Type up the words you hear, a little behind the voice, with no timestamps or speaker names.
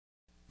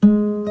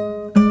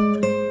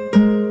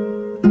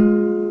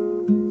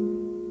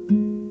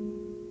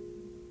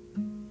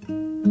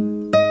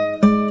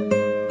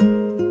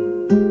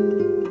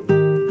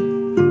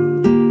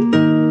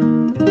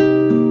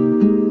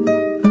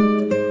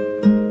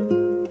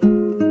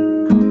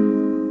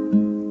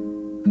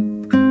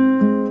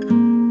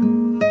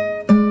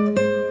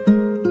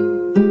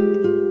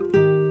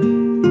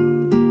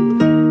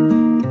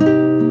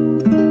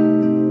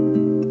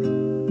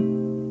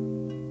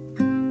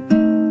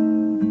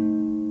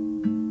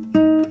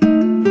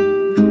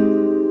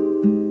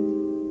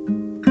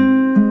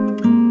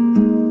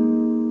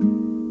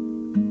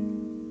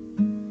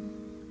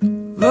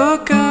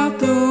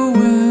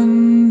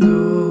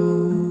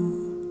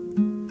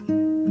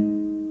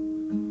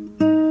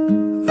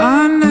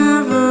I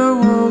never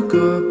woke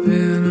up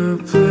in a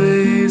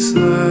place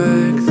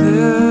like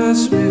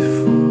this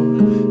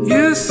before.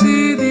 You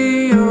see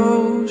the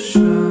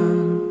ocean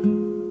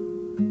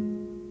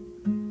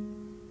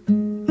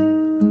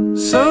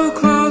so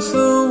close,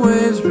 the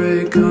waves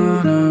break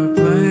on our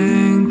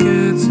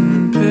blankets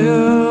and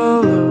pillows.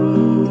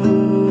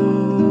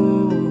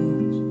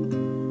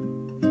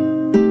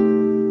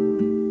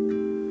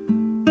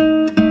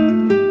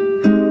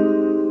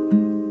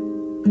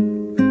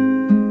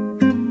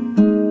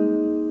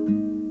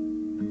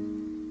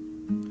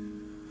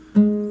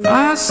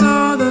 I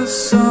saw the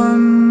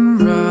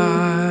sunrise.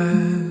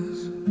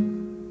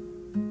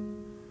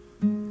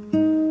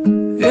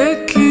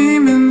 It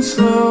came in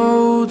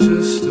slow,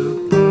 just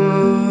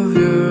above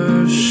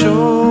your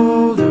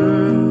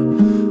shoulder.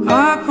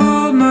 I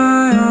pulled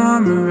my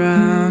arm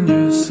around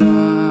your side.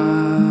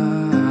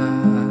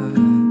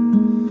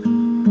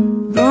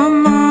 The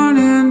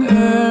morning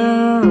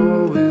air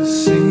always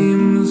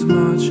seems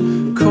much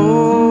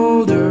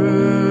colder.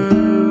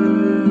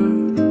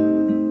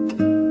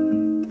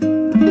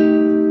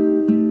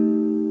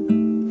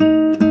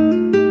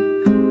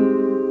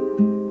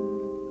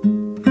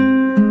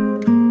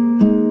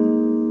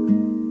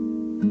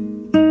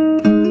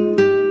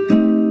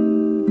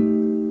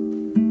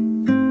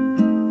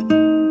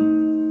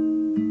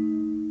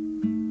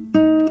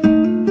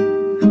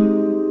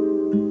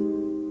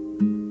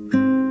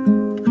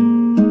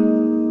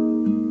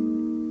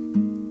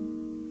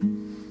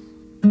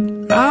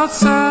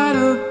 Outside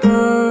a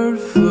bird